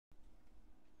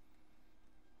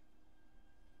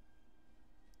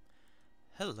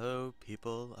Hello,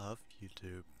 people of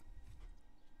YouTube.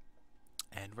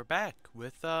 And we're back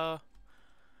with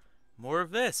more of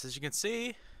this. As you can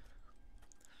see,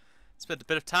 spent a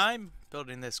bit of time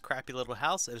building this crappy little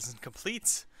house that isn't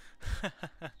complete.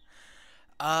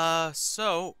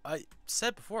 So I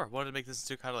said before I wanted to make this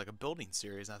into kind of like a building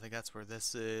series. I think that's where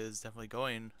this is definitely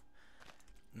going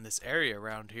in this area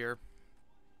around here.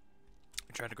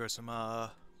 I'm trying to grow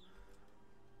some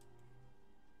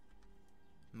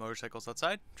motorcycles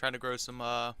outside. Trying to grow some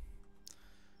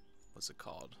what's it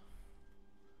called?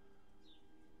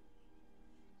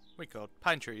 What do you call it?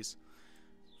 Pine trees.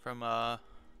 From did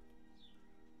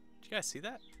you guys see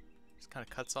that? Just kind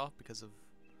of cuts off because of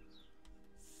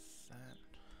that.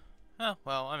 Oh,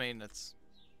 well, I mean, it's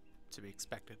to be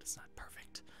expected. It's not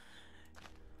perfect.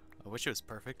 I wish it was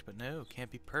perfect, but no, it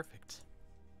can't be perfect.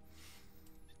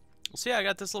 Well, see, I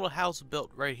got this little house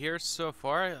built right here so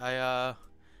far. I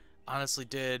honestly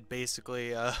did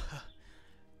basically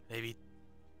maybe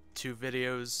 2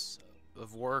 videos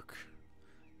of work.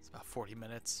 It's about 40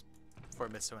 minutes,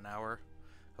 40 minutes to an hour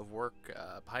of work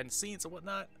behind the scenes and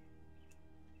whatnot.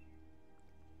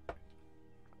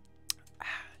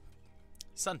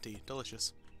 Sun tea,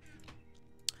 delicious.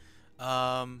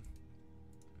 Yeah,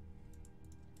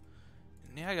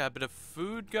 I got a bit of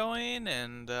food going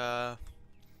and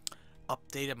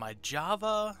updated my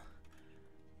Java.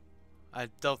 I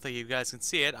don't think you guys can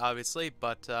see it, obviously,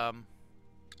 but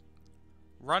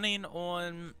running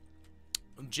on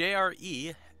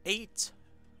JRE 8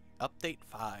 update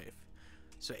 5.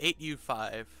 So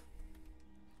 8U5.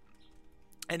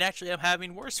 And actually I'm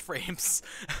having worse frames.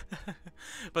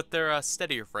 But they're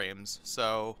steadier frames,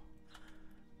 so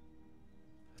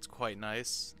that's quite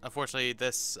nice. Unfortunately,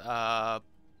 this I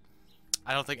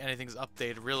don't think anything's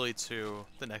updated really to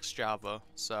the next Java,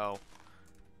 so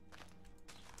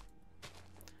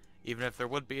even if there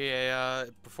would be a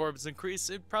performance increase,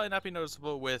 it'd probably not be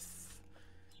noticeable with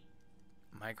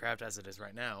Minecraft as it is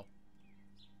right now.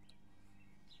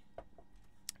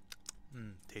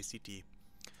 Tasty tea.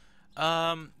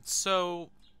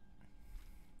 So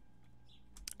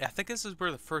I think this is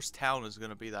where the first town is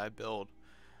going to be that I build.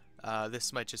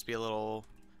 This might just be a little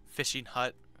fishing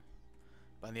hut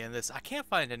by the end of this. I can't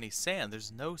find any sand.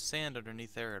 There's no sand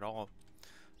underneath there at all.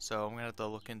 So I'm going to have to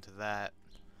look into that.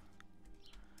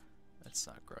 That's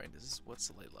not growing. What's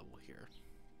the light level here?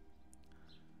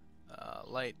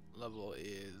 Light level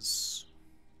is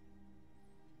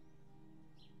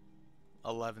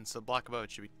 11, so the block above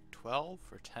it should be 12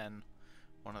 or 10.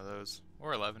 One of those.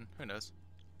 Or 11. Who knows?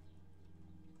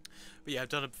 But yeah, I've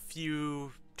done a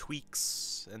few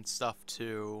tweaks and stuff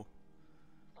to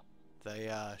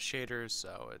the shaders,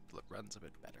 so it runs a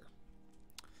bit better.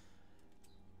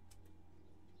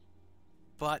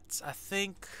 But I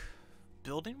think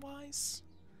building-wise,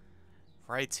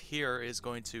 right here is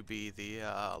going to be the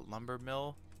lumber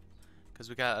mill, because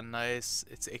we got a nice.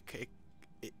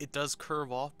 It does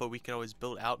curve off, but we can always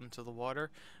build out into the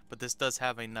water. But this does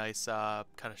have a nice kind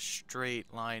of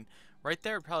straight line. Right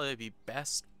there would probably be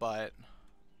best, but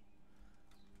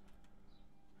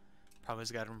probably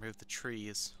got to remove the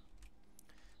trees.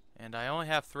 And I only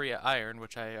have 3 iron,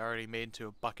 which I already made into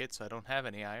a bucket, so I don't have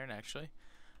any iron actually.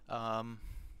 So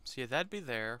yeah, that'd be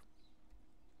there.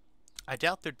 I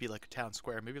doubt there'd be like a town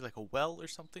square, maybe like a well or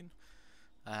something.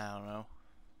 I don't know.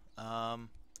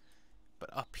 But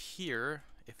up here,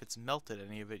 if it's melted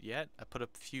any of it yet, I put a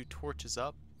few torches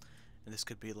up, and this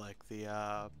could be like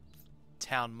the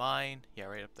town mine. Yeah,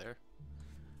 right up there.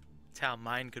 Town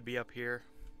mine could be up here.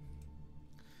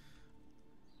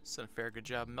 It's done a fair good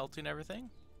job melting everything.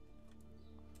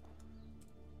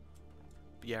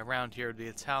 But yeah, around here would be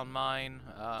a town mine.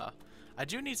 I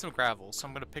do need some gravel, so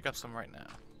I'm gonna pick up some right now.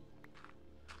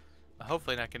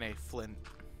 Hopefully not getting a flint.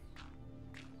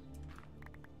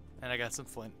 And I got some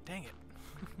flint. Dang it.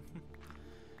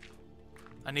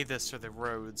 I need this for the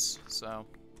roads, so.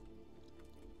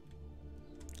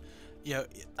 Yeah,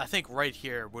 I think right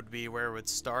here would be where it would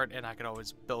start, and I could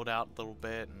always build out a little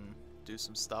bit and do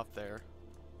some stuff there.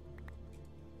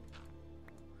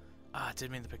 Ah, I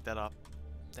didn't mean to pick that up.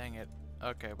 Dang it.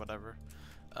 Okay, whatever.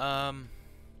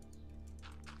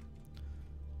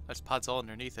 There's pods all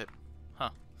underneath it. Huh.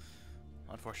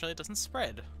 Unfortunately, it doesn't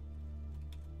spread.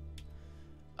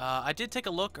 I did take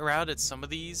a look around at some of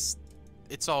these.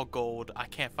 It's all gold. I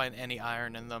can't find any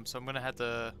iron in them, so I'm gonna have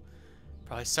to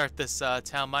probably start this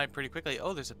town mine pretty quickly.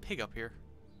 Oh, there's a pig up here.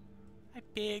 Hi,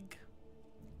 pig.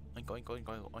 Oink, oink, oink,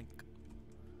 oink, oink.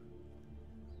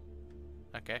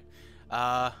 Okay.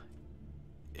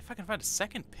 If I can find a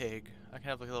second pig, I can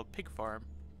have like a little pig farm.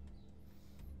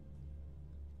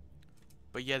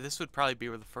 But yeah, this would probably be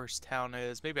where the first town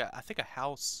is. Maybe I think a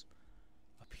house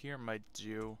up here might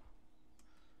do.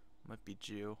 Might be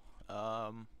due.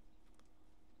 I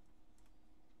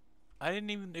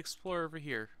didn't even explore over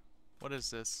here. What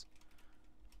is this?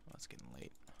 Oh, it's getting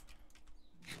late.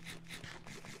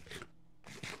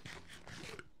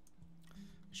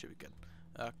 Should be good.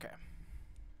 Okay.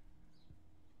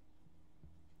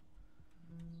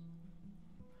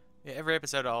 Yeah, every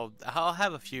episode I'll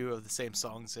have a few of the same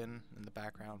songs in the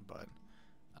background, but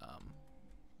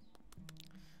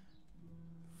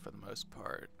for the most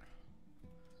part,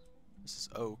 this is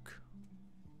oak.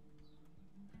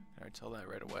 Can I tell that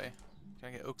right away? Can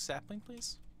I get oak sapling,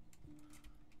 please?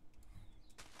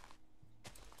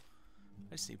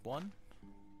 I just need one.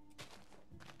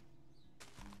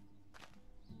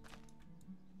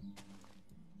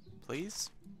 Please?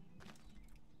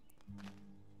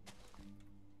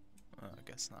 Oh, I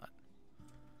guess not.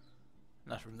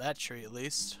 Not from that tree, at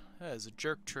least. That is a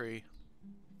jerk tree.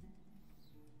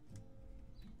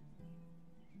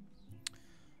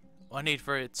 Well, I need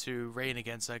for it to rain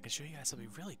again so I can show you guys something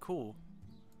really cool.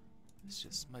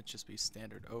 This might just be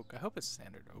standard oak. I hope it's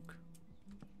standard oak.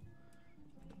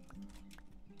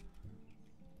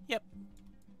 Yep.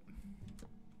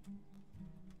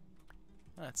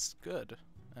 That's good,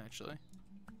 actually.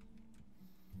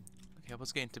 Okay,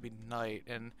 it's getting to be night,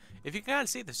 and if you can kind of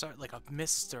see there's like a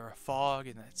mist or a fog,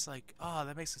 and it's like, oh,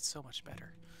 that makes it so much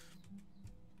better.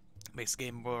 Makes the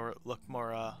game look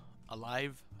more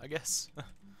alive, I guess.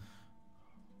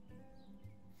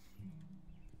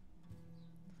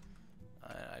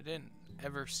 I didn't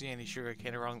ever see any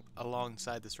sugarcane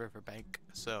alongside this riverbank,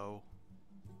 so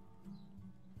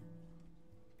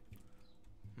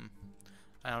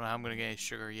I don't know how I'm gonna get any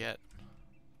sugar yet.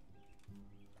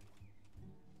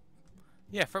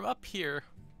 Yeah, from up here,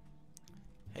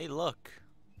 hey look,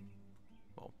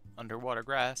 well, underwater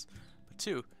grass, but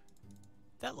two,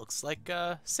 that looks like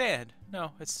sand.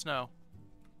 No, it's snow.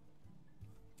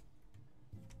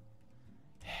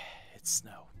 It's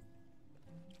snow.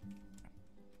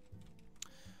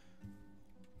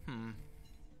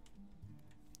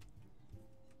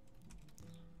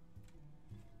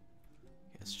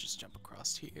 Let's just jump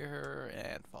across here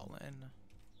and fall in.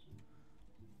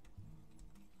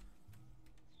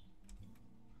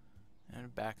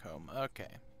 And back home.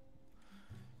 Okay.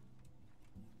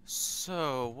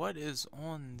 So, what is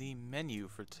on the menu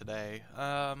for today?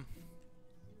 Well,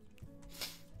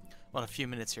 in a few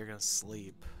minutes here, gonna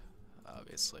sleep.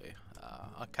 Obviously.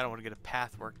 I kind of want to get a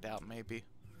path worked out, maybe.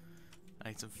 I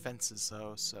need some fences,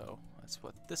 though, so that's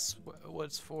what this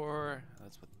was for.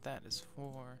 That's what that is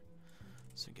for.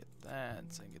 So get that,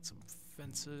 so I can get some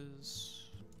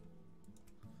fences.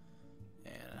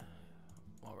 And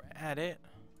while we're at it,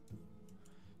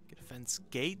 get a fence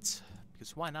gate,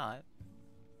 because why not?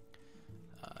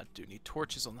 I do need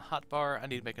torches on the hotbar. I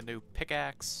need to make a new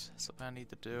pickaxe, something I need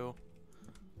to do.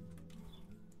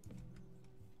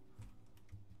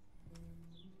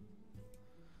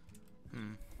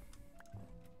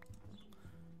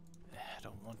 I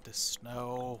don't want this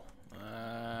snow.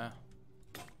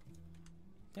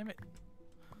 Damn it.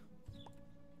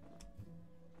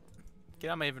 Get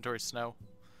out of my inventory, snow.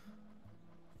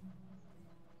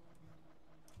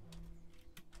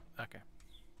 Okay.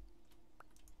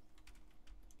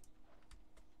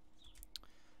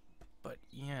 But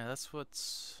yeah, that's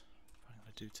what's I'm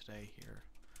gonna do today here.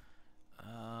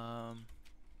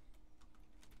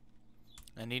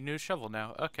 I need a new shovel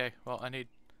now. Okay, well I need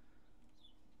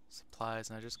supplies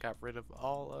and I just got rid of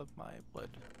all of my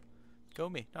wood. Go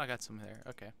me. No, I got some there.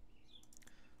 Okay.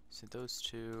 So those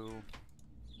two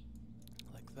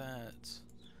like that,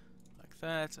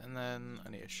 and then I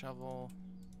need a shovel.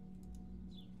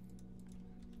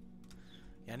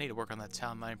 Yeah, I need to work on that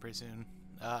town mine pretty soon.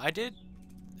 I did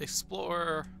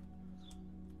explore,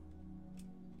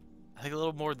 I think a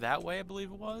little more that way, I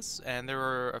believe it was, and there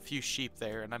were a few sheep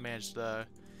there, and I managed to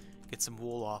get some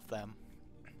wool off them.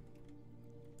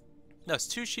 No, it's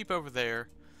two sheep over there,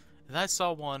 and I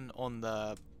saw one on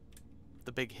the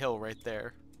big hill right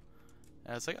there.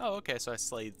 And I was like, oh, okay, so I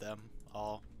slayed them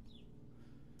all.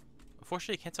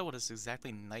 Unfortunately, you can't tell what is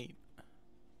exactly night.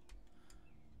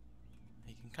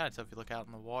 You can kind of tell if you look out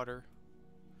in the water.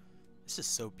 This is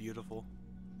so beautiful.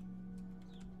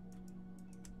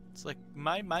 It's like,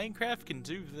 my Minecraft can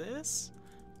do this?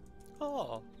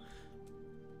 Oh.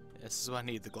 This is what I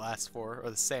need the glass for, or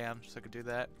the sand, so I could do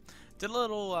that. Did a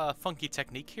little funky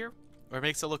technique here, where it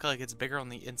makes it look like it's bigger on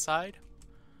the inside.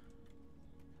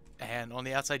 And on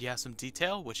the outside you have some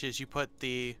detail, which is you put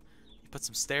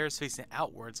some stairs facing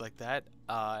outwards like that,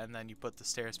 and then you put the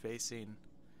stairs facing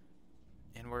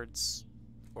inwards,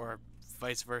 or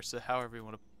vice versa, however you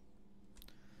want to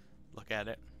look at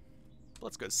it.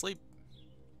 Let's go to sleep.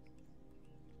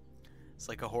 It's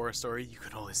like a horror story. You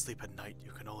can only sleep at night.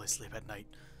 You can only sleep at night.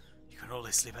 You can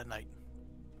only sleep at night.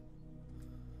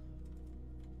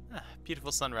 Ah,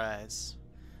 beautiful sunrise.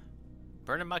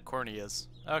 Burning my corneas.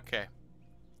 Okay.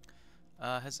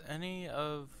 Has any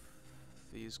of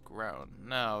these grown?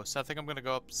 No, so I think I'm gonna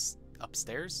go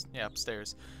upstairs? Yeah,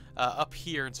 upstairs. Up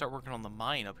here and start working on the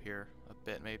mine up here a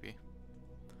bit, maybe.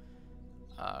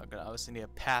 Gonna obviously need a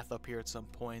path up here at some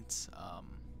point.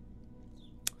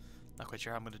 Not quite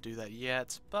sure how I'm gonna do that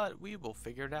yet, but we will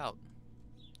figure it out.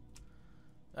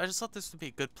 I just thought this would be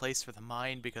a good place for the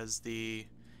mine because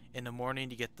in the morning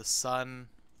you get the sun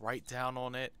right down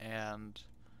on it, and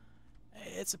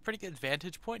it's a pretty good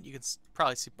vantage point. You can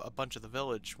probably see a bunch of the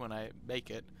village when I make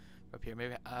it up here.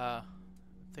 Maybe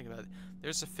think about it.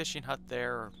 There's a fishing hut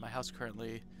there, or my house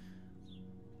currently.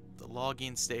 The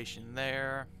logging station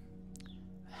there.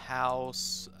 A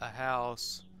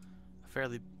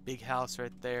fairly big house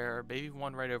right there. Maybe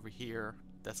one right over here.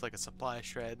 That's like a supply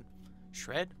shred.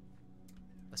 Shred?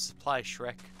 A supply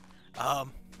Shrek. Yeah,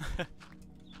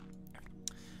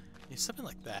 something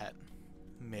like that.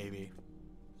 Maybe.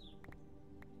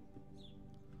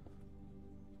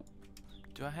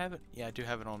 Do I have it? Yeah, I do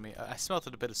have it on me. I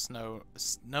smelted a bit of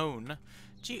stone.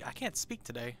 Gee, I can't speak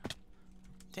today.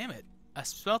 Damn it. I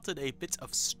smelted a bit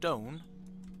of stone.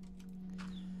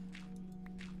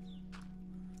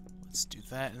 Let's do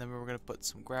that, and then we're going to put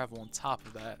some gravel on top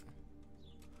of that.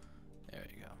 There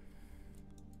you go.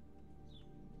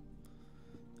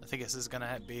 I think this is going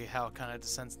to be how it kind of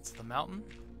descends into the mountain.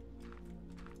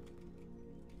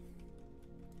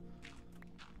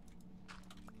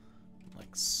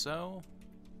 Like so.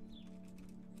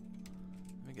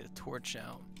 Let me get a torch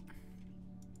out.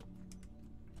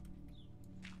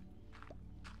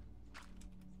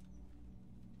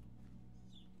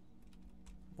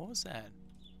 What was that?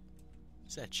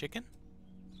 Is that chicken?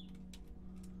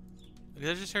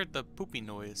 Because I just heard the pooping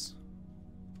noise.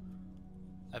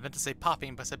 I meant to say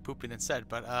popping, but I said pooping instead,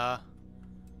 but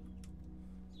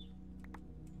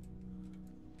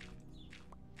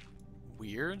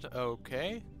weird,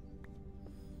 okay.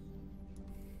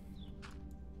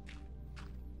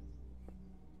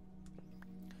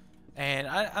 And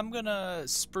I'm gonna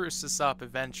spruce this up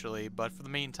eventually, but for the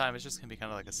meantime, it's just gonna be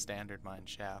kind of like a standard mine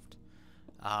shaft.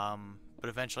 But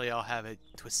eventually I'll have it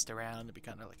twist around to be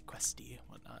kind of like questy and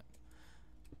whatnot.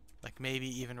 Like maybe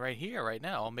even right here, right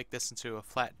now, I'll make this into a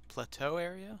flat plateau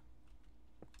area.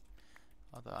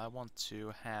 Although I want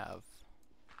to have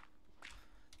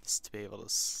this to be able to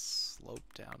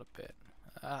slope down a bit.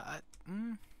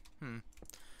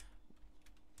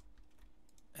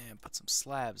 And put some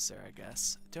slabs there, I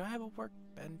guess. Do I have a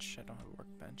workbench? I don't have a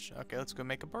workbench. Okay, let's go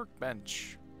make a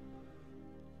workbench.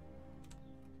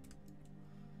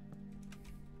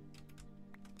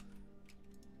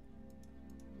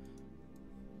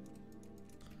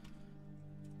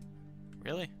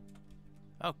 Really?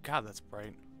 Oh god, that's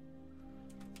bright.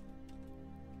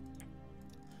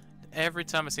 Every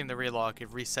time I seem to relog, it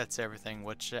resets everything,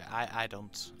 which I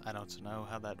don't know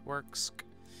how that works.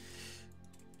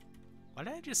 Why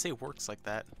did I just say works like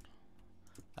that?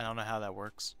 I don't know how that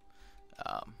works.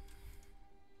 Yeah,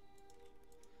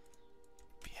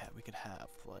 we could have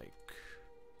like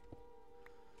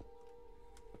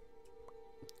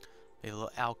a little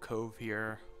alcove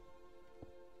here.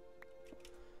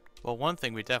 Well, one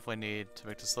thing we definitely need to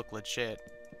make this look legit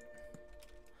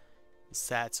is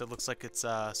that, so it looks like it's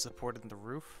supported in the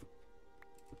roof.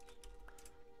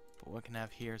 But what we can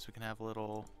have here is we can have a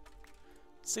little...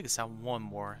 Let's take this out one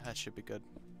more. That should be good.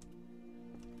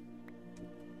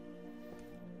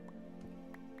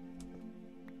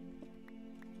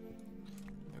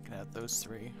 We can have those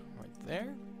three right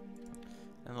there.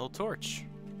 And a little torch.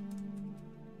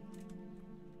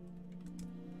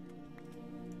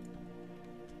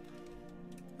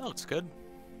 That looks good.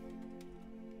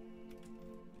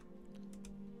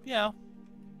 Yeah.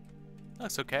 That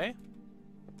looks okay.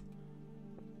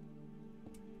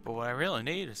 But what I really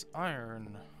need is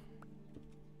iron.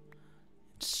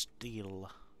 Steel.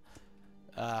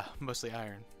 Mostly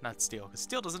iron, not steel. Because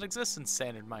steel doesn't exist in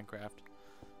standard Minecraft.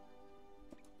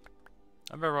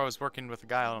 I remember I was working with a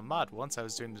guy on a mod once. I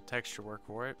was doing the texture work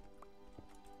for it.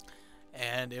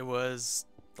 And it was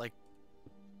like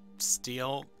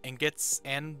steel ingots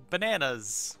and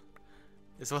bananas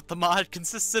is what the mod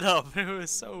consisted of. It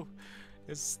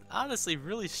was honestly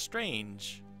really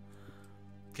strange,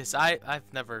 because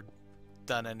I've never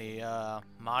done any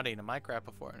modding in Minecraft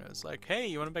before, and it was like, hey,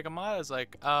 you want to make a mod? I was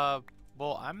like,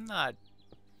 well, I'm not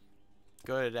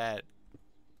good at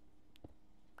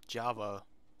Java.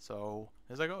 So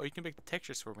it's like, oh, you can make the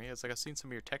textures for me. It's like, I've seen some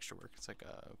of your texture work. It's like,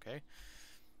 okay.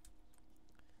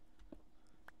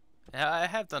 Yeah, I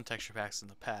have done texture packs in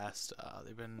the past.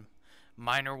 They've been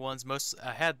minor ones.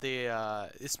 I had the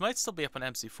this might still be up on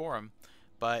MC Forum,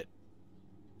 but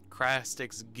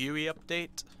Crastic's GUI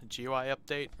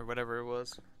update, or whatever it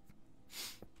was.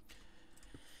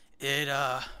 It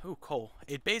ooh, coal.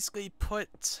 It basically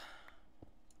put.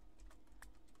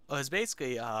 Well, it's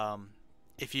basically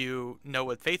if you know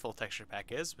what Faithful texture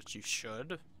pack is, which you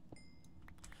should.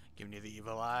 Giving you the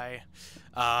evil eye.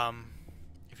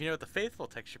 If you know what the Faithful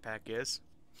texture pack is,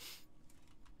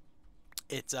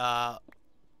 it's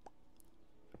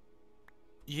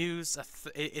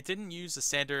it didn't use the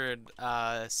standard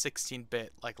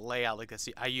 16-bit like layout like this.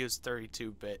 I used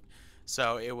 32-bit,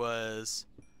 so it was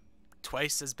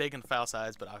twice as big in file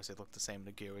size, but obviously it looked the same in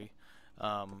the GUI.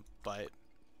 But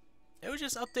it would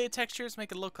just update textures,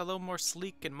 make it look a little more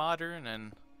sleek and modern,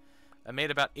 and I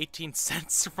made about 18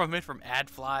 cents from it from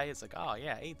AdFly. It's like, oh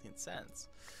yeah, 18 cents.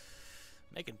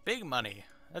 Making big money.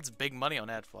 That's big money on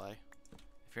AdFly.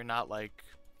 If you're not like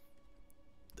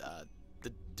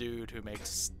the dude who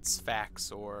makes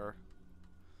Sphax or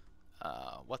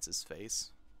what's his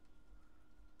face?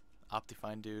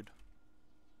 Optifine dude.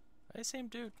 Are they the same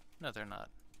dude? No, they're not.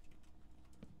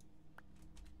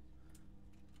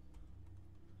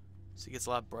 So it gets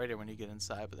a lot brighter when you get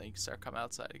inside, but then you start coming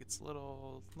outside, it gets a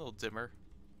little dimmer.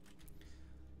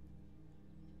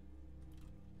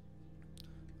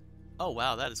 Oh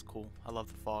wow, that is cool. I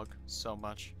love the fog so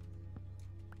much.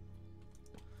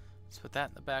 Let's put that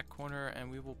in the back corner,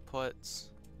 and we will put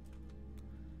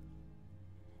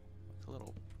a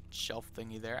little shelf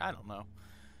thingy there. I don't know.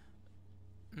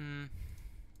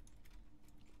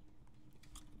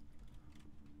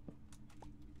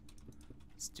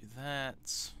 Let's do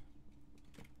that.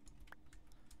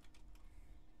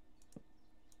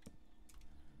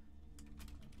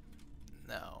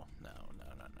 No.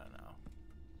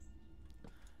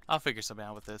 I'll figure something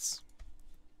out with this.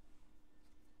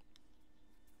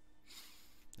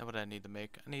 Now what do I need to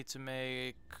make? I need to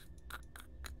make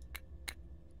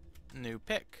new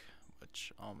pick,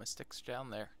 which all my sticks are down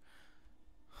there.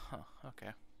 Huh,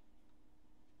 okay.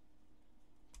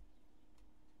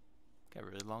 Got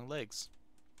really long legs.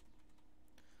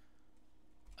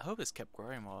 I hope it's kept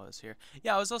growing while I was here.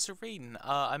 Yeah, I was also reading.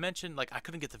 I mentioned like I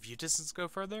couldn't get the view distance to go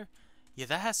further. Yeah,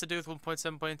 that has to do with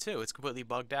 1.7.2. It's completely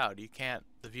bugged out. You can't.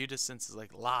 The view distance is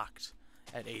like locked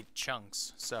at 8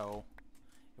 chunks, so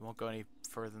it won't go any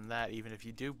further than that. Even if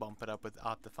you do bump it up with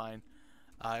Optifine.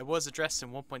 It was addressed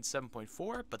in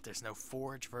 1.7.4, but there's no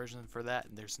Forge version for that,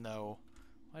 and there's no.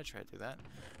 Why did I try to do that?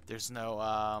 There's no.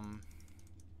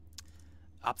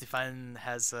 Optifine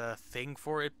has a thing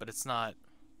for it, but it's not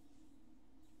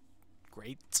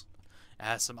great. It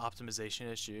has some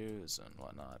optimization issues and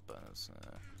whatnot, but it's,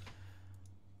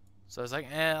 so I was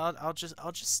like, I'll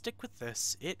just stick with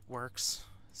this. It works.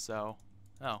 So,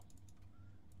 oh,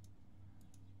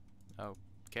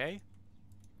 okay,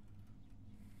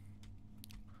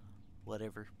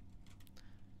 whatever.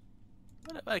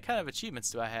 What kind of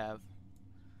achievements do I have?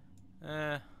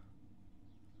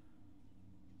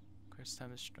 First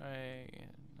time to strike.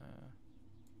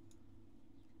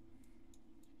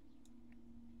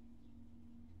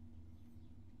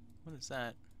 What is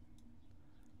that?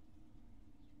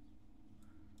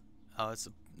 Oh, it's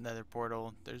another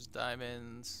portal. There's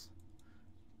diamonds.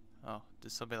 Oh,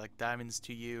 there's something like diamonds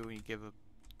to you, and you give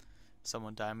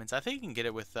someone diamonds. I think you can get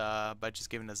it with by just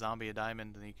giving a zombie a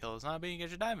diamond, and you kill a zombie, and you get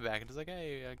your diamond back. And it's like,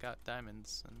 hey, I got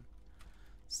diamonds and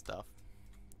stuff.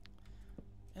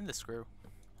 And the screw.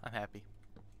 I'm happy.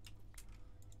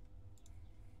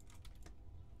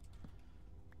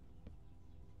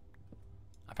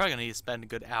 I'm probably gonna need to spend a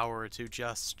good hour or two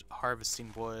just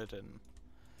harvesting wood and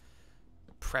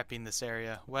prepping this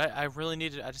area. What I really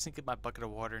need to, I just need to get my bucket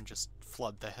of water and just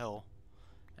flood the hill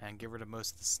and get rid of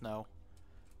most of the snow.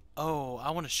 Oh,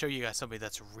 I want to show you guys something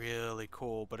that's really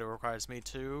cool, but it requires me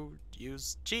to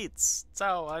use cheats,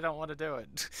 so I don't want to do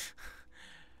it.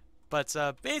 But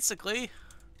basically,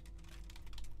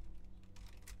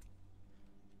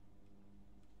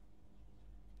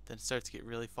 then it starts to get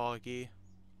really foggy.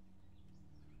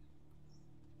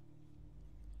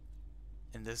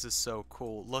 And this is so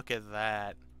cool. Look at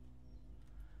that.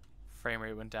 Frame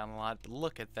rate went down a lot, but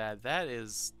look at that. That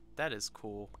is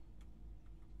cool.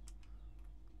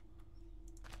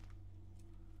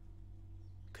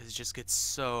 Cause it just gets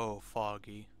so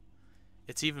foggy.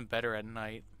 It's even better at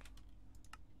night.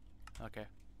 Okay.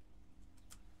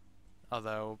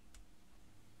 Although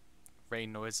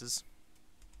rain noises.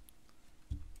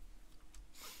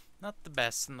 Not the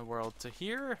best in the world to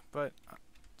hear, but...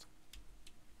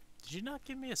 Did you not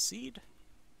give me a seed?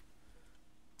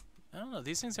 I don't know,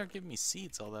 these things aren't giving me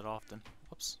seeds all that often.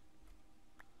 Whoops.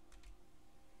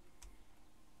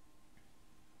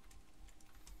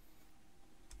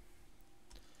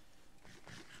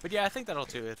 But yeah, I think that'll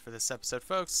do it for this episode,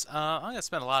 folks. I'm going to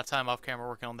spend a lot of time off camera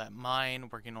working on that mine,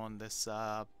 working on this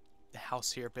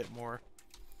house here a bit more.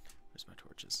 Where's my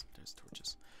torches? There's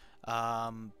torches.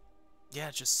 Yeah,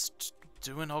 just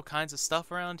doing all kinds of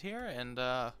stuff around here, and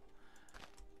I'll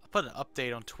put an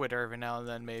update on Twitter every now and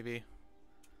then, maybe.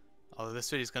 Although this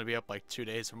video's going to be up like 2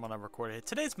 days from when I'm recording it.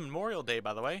 Today's Memorial Day,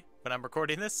 by the way, when I'm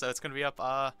recording this, so it's going to be up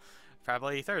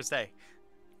probably Thursday.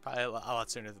 Probably a lot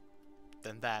sooner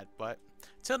than that, but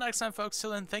till next time, folks.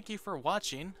 Till then, thank you for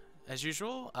watching. As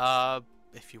usual,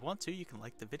 if you want to, you can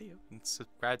like the video and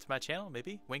subscribe to my channel,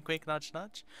 maybe. Wink, wink, nudge,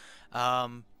 nudge.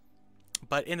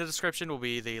 But in the description will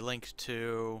be the link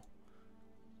to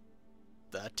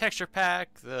the texture pack,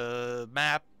 the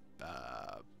map,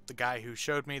 the guy who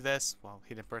showed me this. Well,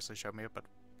 he didn't personally show me it, but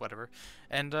whatever.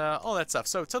 And all that stuff.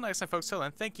 So till next time, folks. Till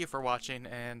then, thank you for watching,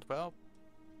 and, well,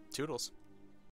 toodles.